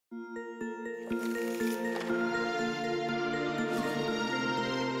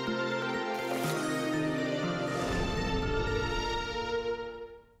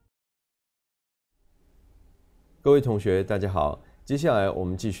各位同学，大家好。接下来我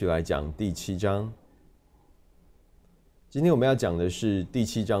们继续来讲第7章。今天我们要讲的是第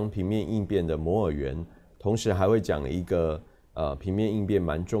7章平面应变的摩尔圆，同时还会讲一个平面应变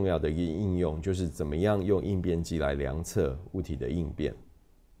蛮重要的一个应用，就是怎么样用应变机来量测物体的应变。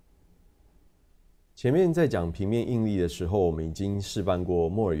前面在讲平面应力的时候，我们已经示范过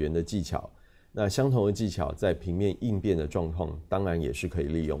摩尔圆的技巧。那相同的技巧在平面应变的状况，当然也是可以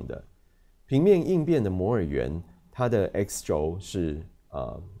利用的。平面应变的摩尔圆，它的 x 轴是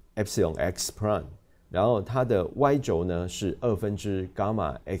epsilon x prime， 然后它的 y 轴呢是2/伽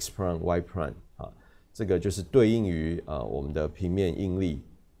马 x prime y prime， 这个就是对应于我们的平面应力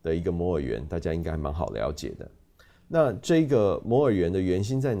的一个摩尔圆，大家应该蛮好了解的。那这个摩尔圆的圆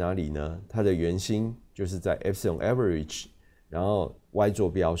心在哪里呢？它的圆心就是在 epsilon average， 然后 y 坐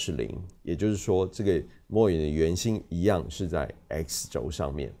标是0，也就是说这个摩尔圆的圆心一样是在 x 轴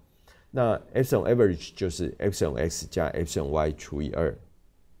上面。那 epsilon average 就是 epsilon x 加 epsilon y 除以2。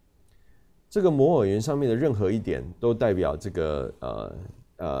这个摩尔圆上面的任何一点都代表这个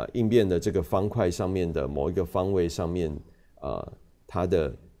应变的这个方块上面的某一个方位上面它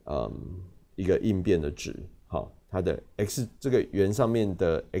的一个应变的值。好，它的 x 这个圆上面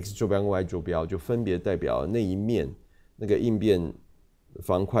的 x 坐标跟 y 坐标就分别代表那一面那个应变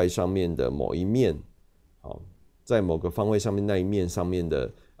方块上面的某一面，好，在某个方位上面那一面上面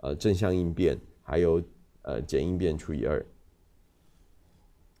的正向应变，还有减应变除以2。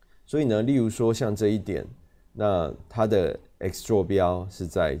所以呢，例如说像这一点，那它的 x 坐标是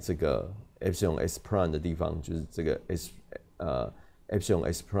在这个 epsilon s prime 的地方，就是这个epsilon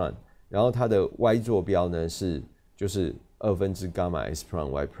s prime， 然后它的 y 坐标呢就是2/伽马 s prime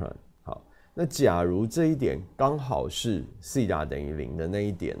y prime。好，那假如这一点刚好是西塔等于0的那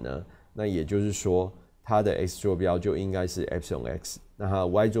一点呢，那也就是说它的 x 坐标就应该是 epsilon x， 那它的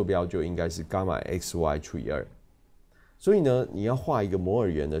y 坐标就应该是伽马 xy 除以2。所以呢，你要画一个摩尔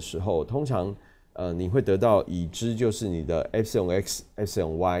圆的时候，通常你会得到已知就是你的 epsilon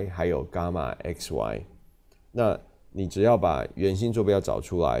x、epsilon y 还有伽马 xy。那你只要把圆心坐标找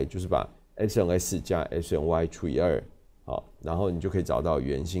出来，就是把 epsilon x 加 epsilon y 除以2，好，然后你就可以找到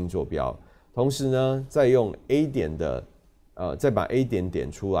圆心坐标。同时呢，再用 A 点的再把 A 点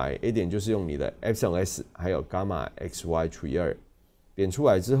点出来 ，A 点就是用你的 epsilon s 还有伽马 xy 除以2，点出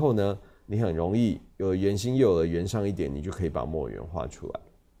来之后呢，你很容易有了圆心又有了圆上一点，你就可以把摩尔圆画出来。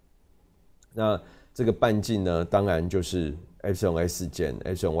那这个半径呢，当然就是 epsilon s 减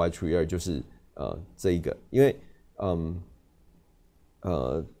epsilon y 除以2，就是这一个，因为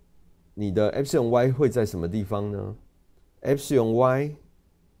你的 epsilon y 会在什么地方呢 ？epsilon y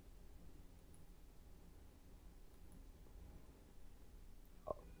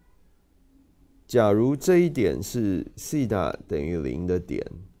假如这一点是西塔等于0的点，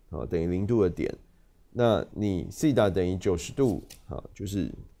等于0度的点，那你西塔等于90度，好，就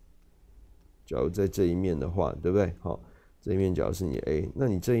是假如在这一面的话，对不对？好，这一面假如是你的 A， 那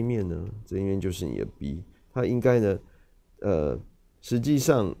你这一面呢？这一面就是你的 B。它应该呢，实际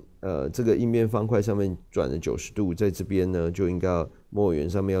上这个应变方块上面转了90度，在这边呢就应该摩尔圆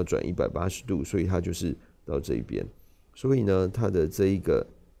上面要转180度，所以它就是到这一边。所以呢，它的这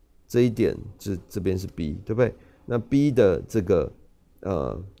一点这边是 B， 对不对？那 B 的这个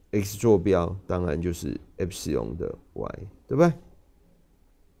x 坐标当然就是 epsilon 的 y， 对不对？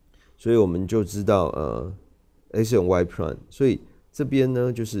所以我们就知道epsilon y prime， 所以这边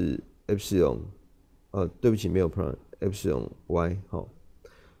呢就是 epsilon， 对不起没有 prime， epsilon y， 好，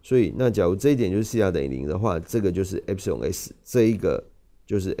所以那假如这一点就是西塔等于0的话，这个就是 epsilon s， 这一个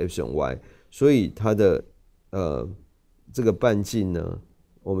就是 epsilon y， 所以它的这个半径呢，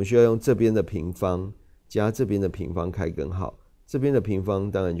我们需要用这边的平方加这边的平方开根号，这边的平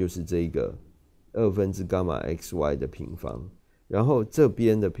方当然就是这个2/伽马 xy 的平方，然后这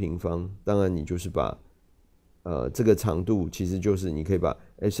边的平方当然你就是把这个长度其实就是你可以把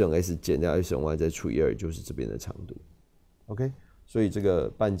epsilon s 减掉 epsilon y 再除以2，就是这边的长度。OK， 所以这个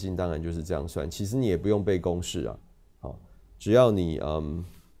半径当然就是这样算，其实你也不用背公式啊，好，只要你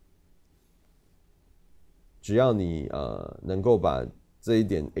能够把这一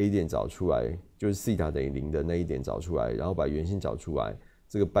点 A 点找出来，就是西塔等于0的那一点找出来，然后把圆心找出来，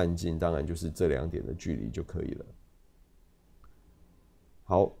这个半径当然就是这2点的距离就可以了。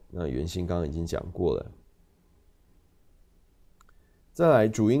好，那圆心刚刚已经讲过了。再来，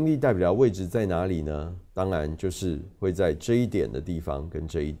主应力代表的位置在哪里呢？当然就是会在这一点的地方跟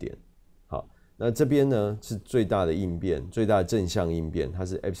这一点。好，那这边呢是最大的应变，最大的正向应变，它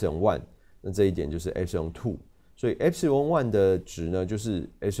是 epsilon 1， 那这一点就是 epsilon 2。所以 epsilon 1的值呢，就是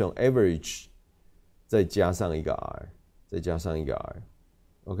epsilon average 再加上一个 r， 再加上一个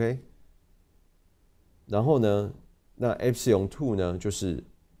r，OK，然后呢，那 epsilon 2呢，就是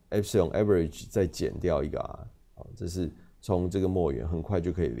epsilon average 再减掉一个 r， 这是从这个莫尔圆很快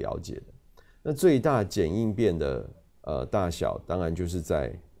就可以了解的。那最大减应变的大小，当然就是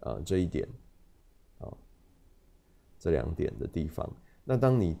在这一点，这2点的地方。那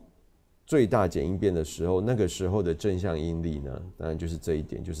当你最大减应变的时候，那个时候的正向应力呢，当然就是这一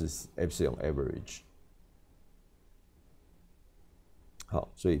点，就是 epsilon average。好，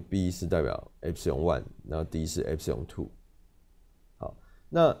所以 B 是代表 epsilon 1， 然后 D 是 epsilon 2。好，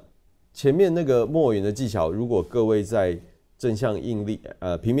那前面那个莫尔圆的技巧，如果各位在正向应力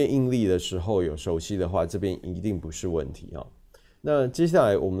平面应力的时候有熟悉的话，这边一定不是问题啊。那接下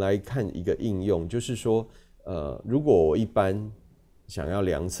来我们来看一个应用，就是说如果我一般想要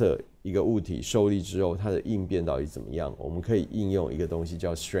量测一个物体受力之后它的应变到底怎么样，我们可以应用一个东西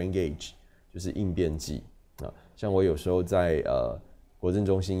叫 strain gauge， 就是应变计啊。像我有时候在国政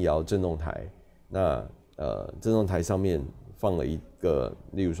中心摇振动台，那振动台上面放了一个，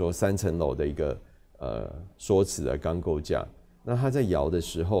例如说3层楼的一个缩齿的钢构架，那它在摇的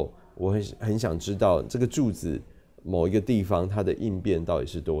时候，我很想知道这个柱子某一个地方它的应变到底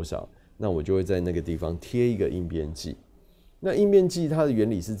是多少，那我就会在那个地方贴一个应变计。那应变计它的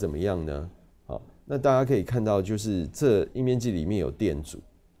原理是怎么样呢？好，那大家可以看到，就是这应变计里面有电阻，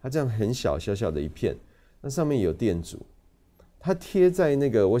它这样很小小的一片，那上面有电阻，它贴在那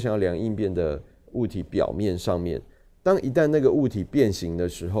个我想要量应变的物体表面上面。当一旦那个物体变形的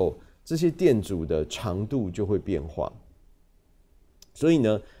时候，这些电阻的长度就会变化。所以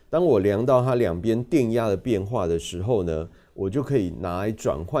呢，当我量到它两边电压的变化的时候呢，我就可以拿来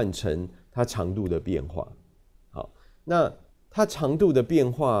转换成它长度的变化。好，那它长度的变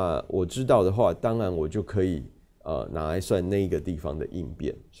化我知道的话，当然我就可以拿来算那一个地方的应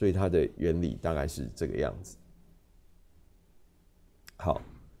变。所以它的原理大概是这个样子。好，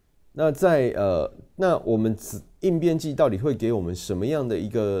那那我们应变计到底会给我们什么样的一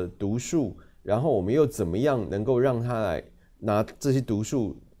个读数？然后我们又怎么样能够让它来拿这些读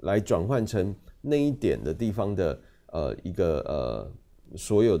数来转换成那一点的地方的一个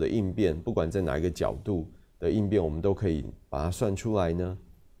所有的应变，不管在哪一个角度的应变，我们都可以把它算出来呢？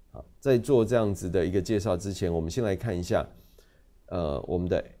好，在做这样子的一个介绍之前，我们先来看一下我们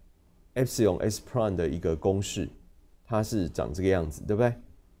的 epsilon s prime 的一个公式。它是长这个样子，对不对？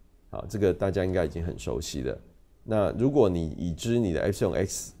好，这个大家应该已经很熟悉了。那如果你已知你的 epsilon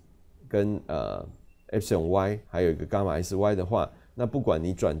x 跟epsilon y 还有一个 gamma sy 的话，那不管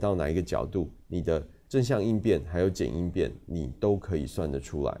你转到哪一个角度，你的正向应变还有减应变，你都可以算得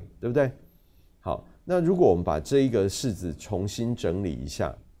出来，对不对？好，那如果我们把这一个式子重新整理一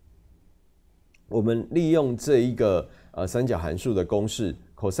下，我们利用这一个三角函数的公式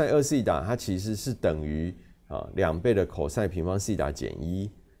cos 2西塔，它其实是等于2倍的 cos 平方西塔减1，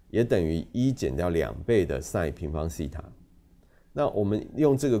也等于1减掉2倍的 sin 平方西塔。那我们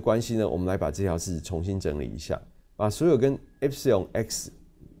用这个关系呢，我们来把这条式重新整理一下，把所有跟 epsilon x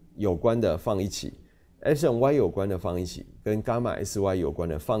有关的放一起， epsilon y 有关的放一起，跟 gamma sy 有关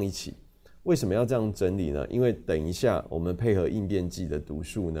的放一起。为什么要这样整理呢？因为等一下我们配合应变计的读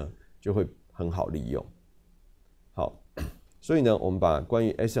数呢，就会很好利用。好，所以呢，我们把关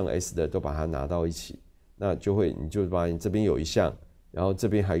于 epsilon s 的都把它拿到一起。那你就发现这边有一项，然后这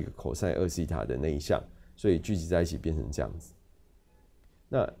边还有一个 cos 2西塔的那一项，所以聚集在一起变成这样子。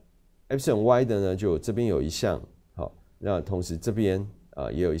那 epsilon y 的呢，就这边有一项，好，那同时这边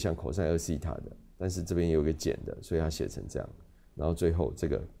也有一项 cos 2西塔的，但是这边也有一个减的，所以它写成这样。然后最后这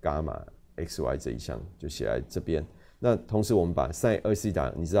个 gamma xy 这一项就写在这边。那同时我们把 sin 2西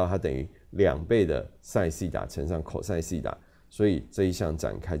塔，你知道它等于2倍的 sin 西塔乘上 cos 西塔，所以这一项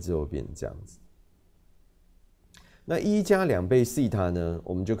展开之后变成这样子。那1加2倍西塔呢，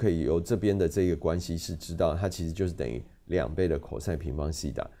我们就可以由这边的这个关系式知道，它其实就是等于2倍的 cos 平方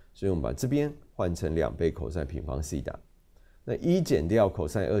西塔，所以我们把这边换成2倍 cos 平方西塔。那1减掉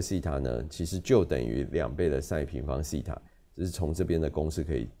cos 2西塔呢，其实就等于2倍的 sin 平方西塔，这是从这边的公式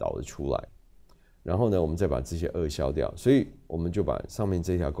可以导得出来。然后呢，我们再把这些2消掉，所以我们就把上面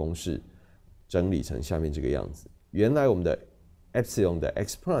这条公式整理成下面这个样子。原来我们的 epsilon 的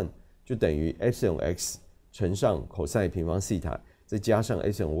x prime 就等于 epsilon x 乘上 cos 平方西塔，再加上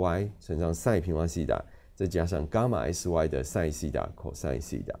epsilon y 乘上 sin 平方西塔，再加上 gamma sy 的 sin 西塔 cos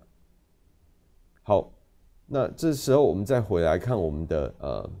西塔。好，那这时候我们再回来看我们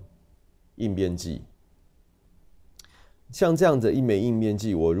的应变计，像这样的一枚应变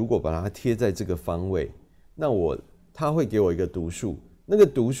计，我如果把它贴在这个方位，那它会给我一个读数，那个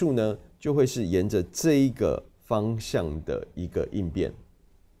读数呢就会是沿着这一个方向的一个应变。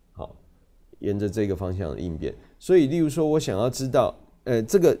沿着这个方向的应变，所以例如说我想要知道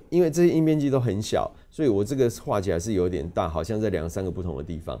这个因为这些应变剂都很小，所以我这个画起来是有点大，好像在2、3个不同的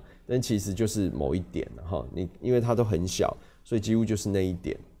地方，但其实就是某一点哈。因为它都很小，所以几乎就是那一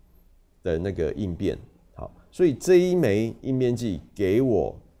点的那个应变。好，所以这一枚应变剂给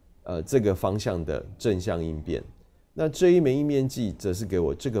我这个方向的正向应变，那这一枚应变剂则是给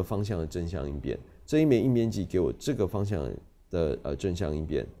我这个方向的正向应变，这一枚应变剂给我这个方向的正向应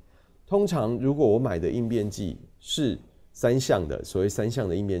变。通常如果我买的应变剂是3项的，所谓3项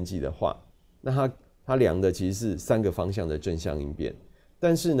的应变剂的话，那它量的其实是3个方向的正向应变。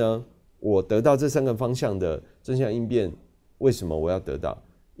但是呢，我得到这3个方向的正向应变，为什么我要得到？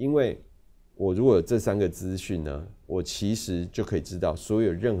因为我如果有这3个资讯呢，我其实就可以知道所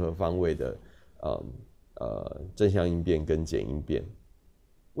有任何方位的正向应变跟减应变。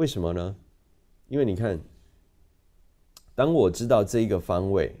为什么呢？因为你看，当我知道这一个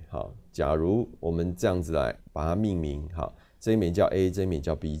方位，好，假如我们这样子来把它命名，好，这一枚叫 A， 这一枚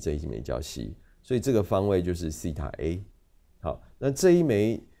叫 B， 这一枚叫 C， 所以这个方位就是西塔 A。好，那这一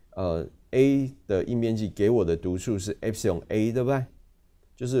枚A 的应变剂给我的读数是 epsilon A， 对不对？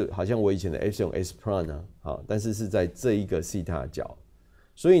就是好像我以前的 epsilon S prime 啊，好，但是是在这一个西塔角，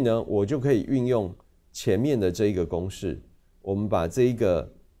所以呢，我就可以运用前面的这一个公式，我们把这一个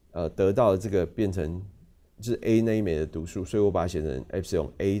得到的这个变成就是 A 那一枚的读数，所以我把它写成 epsilon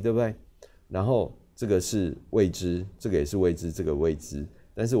A， 对不对？然后这个是未知，这个也是未知，这个未知，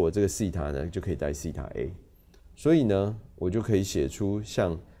但是我这个西塔呢就可以带西塔 A， 所以呢，我就可以写出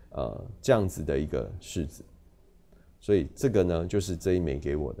像这样子的一个式子。所以这个呢就是这一枚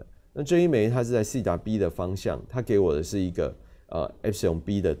给我的。那这一枚它是在西塔 B 的方向，它给我的是一个epsilon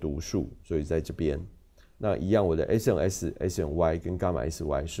B 的读数，所以在这边。那一样，我的 epsilon S、epsilon Y 跟 gamma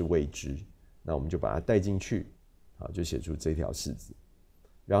SY 是未知，那我们就把它带进去，好，就写出这条式子。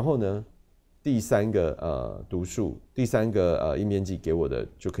然后呢，第3个读数，第3个应变剂给我的，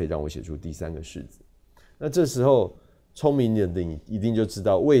就可以让我写出第3个式子。那这时候聪明的你一定就知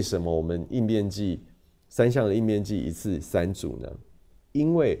道为什么我们应变剂3项的应变剂一次3组呢？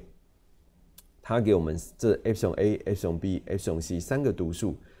因为它给我们这 epsilon A、epsilon B、epsilon C 3个读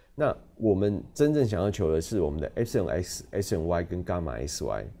数，那我们真正想要求的是我们的 epsilon X、epsilon Y 跟 gamma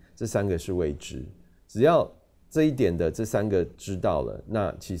SY 这3个是未知，只要这一点的这3个知道了，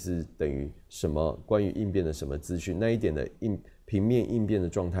那其实等于什么关于应变的什么资讯，那一点的平面应变的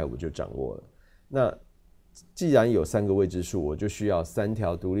状态我就掌握了。那既然有3个未知数，我就需要3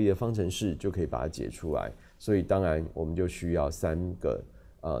条独立的方程式就可以把它解出来，所以当然我们就需要3个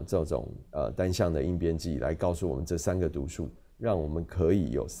这种单项的应变剂来告诉我们这3个读数，让我们可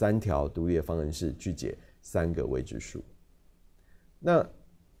以有3条独立的方程式去解3个未知数。那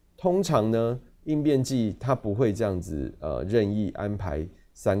通常呢，应变剂它不会这样子任意安排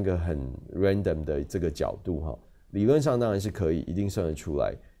3个很 random 的这个角度哈，理论上当然是可以，一定算得出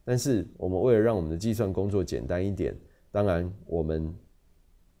来。但是我们为了让我们的计算工作简单一点，当然我们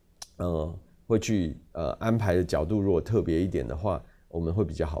会去安排的角度如果特别一点的话，我们会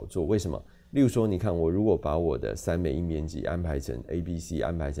比较好做。为什么？例如说，你看我如果把我的3枚应变剂安排成 A、B、C，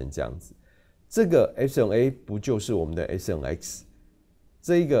 安排成这样子，这个 epsilon A 不就是我们的 epsilon X？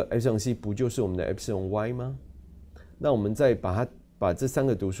 这一个 epsilon C 不就是我们的 epsilon Y 吗？那我们再把这3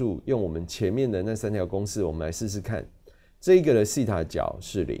个读数用我们前面的那3条公式，我们来试试看。这一个的西塔角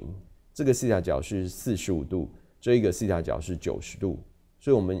是0，这个西塔角是45度，这一个西塔角是90度，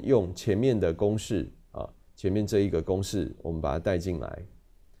所以我们用前面的公式前面这一个公式，我们把它带进来，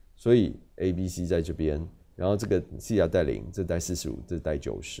所以 A、B、C 在这边，然后这个西塔带0，这带45，这带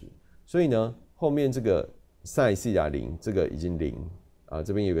90，所以呢，后面这个 sin 西塔0，这个已经0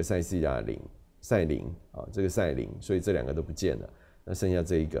这边有个 sin 西塔0 sin 0这个 sin 0，所以这2个都不见了，那剩下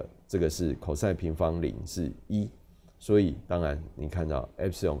这一个，这个是 cos 平方0是1。所以当然你看到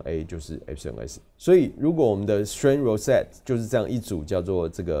epsilon A 就是 epsilon S， 所以如果我们的 strain rosette 就是这样一组叫做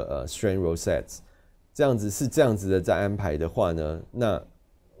这个strain rosette， 这样子是这样子的在安排的话呢，那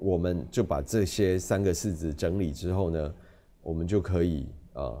我们就把这些3个式子整理之后呢，我们就可以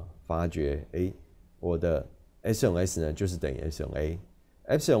发觉我的 epsilon S 呢就是等于 epsilon A，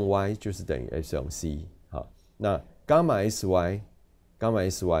 epsilon Y 就是等于 epsilon C。 好，那 gamma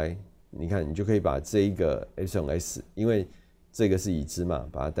SY你看，你就可以把这一个 epsilon S， 因为这个是已知嘛，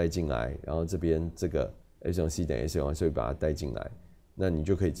把它带进来，然后这边这个 epsilon C 等于 epsilon Y， 所以把它带进来，那你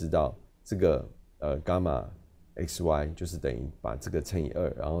就可以知道这个gamma XY 就是等于把这个乘以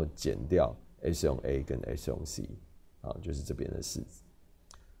2，然后减掉 epsilon A 跟 epsilon C， 就是这边的式子。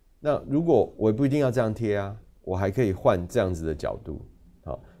那如果我也不一定要这样贴我还可以换这样子的角度，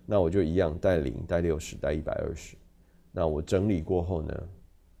好，那我就一样带0、带60、带120，那我整理过后呢，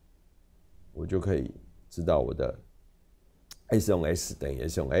我就可以知道我的，S 用 S 等于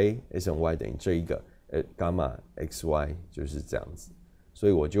S 用 A，S 用 Y 等于这一个伽马 XY 就是这样子。所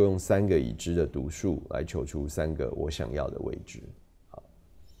以我就用3个已知的读数来求出3个我想要的位置。好，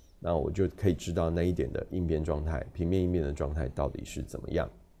那我就可以知道那一点的应变状态，平面应变的状态到底是怎么样。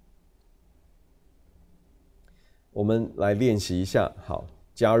我们来练习一下。好，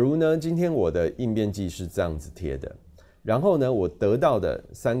假如呢，今天我的应变计是这样子贴的，然后呢，我得到的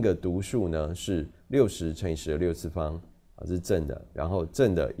3个读数呢是60乘以10的6次方，啊，这是正的，然后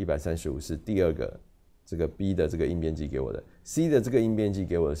正的135是第二个这个 B 的这个应变计给我的 ，C 的这个应变计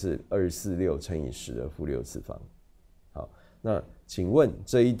给我的是246乘以10的负6次方。好，那请问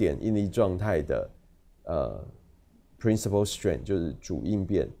这一点应力状态的principal strain 就是主应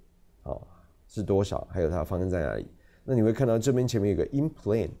变，好，是多少？还有它的方向在哪里？那你会看到这边前面有个 in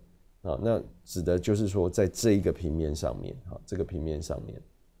plane， 啊，那指的就是说在这一个平面上面，好，这个平面上面。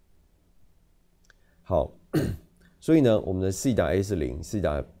好，所以呢，我们的 θ A 是0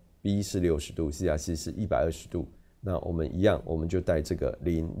 ，θ B 是60度 ，θ C 是120度。那我们一样，我们就带这个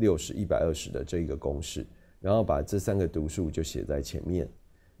0、60、120的这一个公式，然后把这3个读数就写在前面。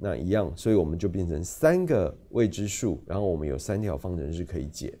那一样，所以我们就变成3个未知数，然后我们有3条方程式可以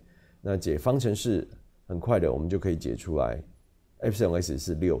解。那解方程式很快的，我们就可以解出来 epsilon(x)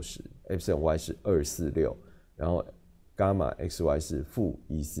 是60 ，epsilon(y) 是246，然后伽马 xy 是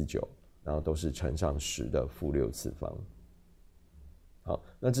-149，然后都是乘上10的负6次方。好，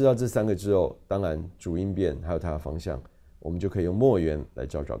那知道这3个之后，当然主应变还有它的方向，我们就可以用莫尔圆来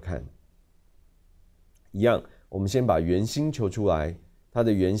找找看。一样，我们先把圆心求出来，它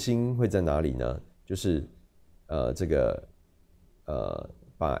的圆心会在哪里呢？就是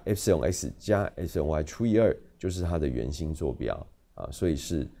把 epsilon(x) 加 epsilon(y) 除以2，就是它的圆心坐标啊，所以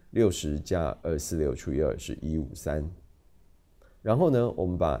是60加246除以2是153。然后呢，我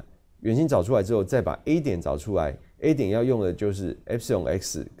们把圆心找出来之后，再把 A 点找出来 ，A 点要用的就是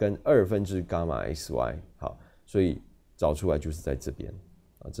epsilon(x) 跟2分之伽马 xy， 好，所以找出来就是在这边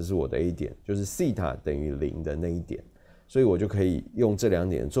啊，这是我的 A 点，就是 θ 等于0的那一点，所以我就可以用这2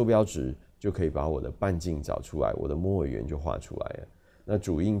点的坐标值，就可以把我的半径找出来，我的莫尔圆就画出来了。那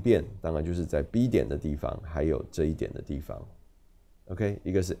主应变当然就是在 B 点的地方，还有这一点的地方。OK，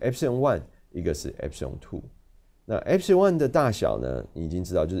 一个是 epsilon1， 一个是 epsilon2。那 epsilon1 的大小呢，你已经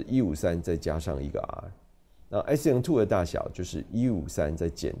知道就是153再加上一个 r。那 epsilon2 的大小就是153再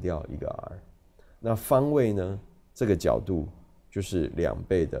减掉一个 r。那方位呢，这个角度就是2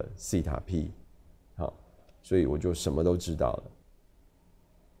倍的 θp。好，所以我就什么都知道了。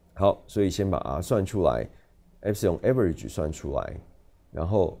好，所以先把 r 算出来 ，epsilon average 算出来。然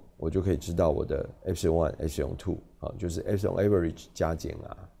后我就可以知道我的 epsilon1、epsilon2， 好，就是 epsilon average 加减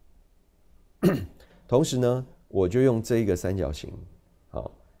r。同时呢，我就用这一个三角形，好，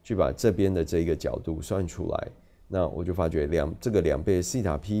去把这边的这一个角度算出来。那我就发觉这个2倍的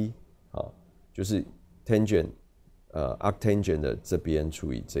θp， 好，就是 tangent arctangent 的这边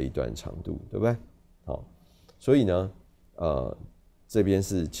除以这一段长度，对不对？好，所以呢，这边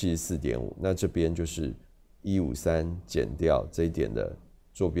是 74.5， 那这边就是153减掉这一点的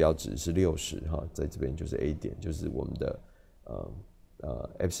坐标值是60，哈，在这边就是 A 点，就是我们的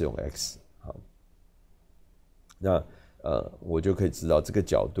epsilon(x). 好，那我就可以知道这个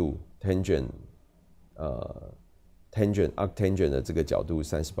角度 tangent arctangent 的这个角度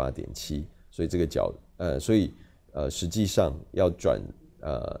 38.7， 所以这个实际上要转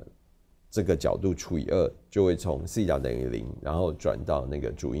这个角度除以2，就会从 θ 等于0，然后转到那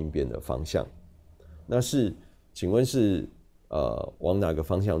个主应变的方向。那请问是往哪个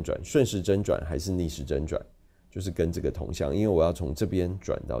方向转？顺时针转还是逆时针转？就是跟这个同向，因为我要从这边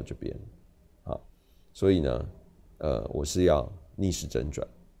转到这边，好，所以呢，我是要逆时针转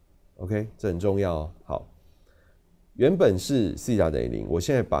 ，OK， 这很重要哦。好，原本是 θ 等于0，我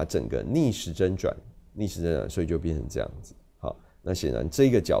现在把整个逆时针转，所以就变成这样子。好，那显然这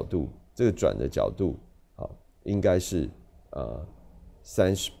个角度，这个转的角度，好，应该是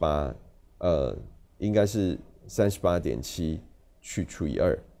应该是 38.7 去除以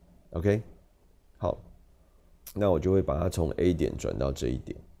2 ，OK， 好，那我就会把它从 A 点转到这一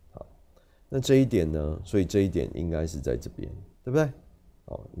点，好，那这一点呢，所以这一点应该是在这边，对不对？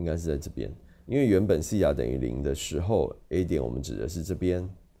好，应该是在这边，因为原本 θ 等于0的时候 ，A 点我们指的是这边，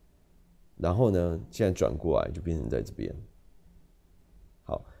然后呢，现在转过来就变成在这边。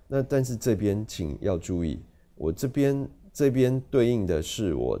好，那但是这边请要注意，我这边对应的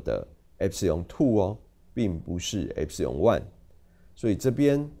是我的 epsilon2 哦，并不是 epsilon1， 所以这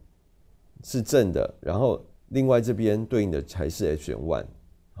边是正的，然后另外这边对应的才是 epsilon1。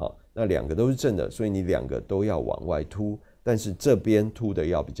好，那2个都是正的，所以你2个都要往外凸，但是这边凸的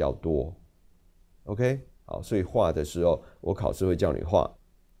要比较多。OK，好，所以画的时候我考试会叫你画，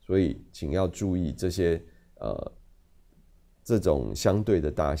所以请要注意这些这种相对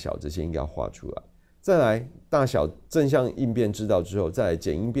的大小，这些应该要画出来。再来大小正向应变知道之后，再来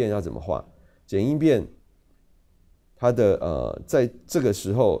简应变要怎么画？简应变它的在这个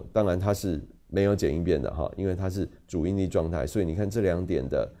时候当然它是没有简应变的哈，因为它是主应力状态，所以你看这2点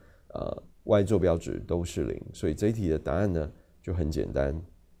的y 坐标值都是0，所以这一题的答案呢就很简单，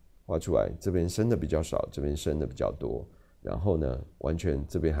画出来这边升的比较少，这边升的比较多，然后呢完全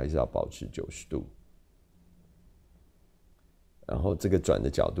这边还是要保持90度，然后这个转的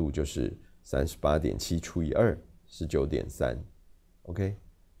角度就是38.7除以2 19.3 OK，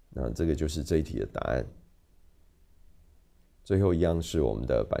 那这个就是这一题的答案。最后一样是我们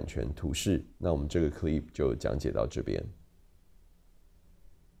的版权图示，那我们这个 clip 就讲解到这边。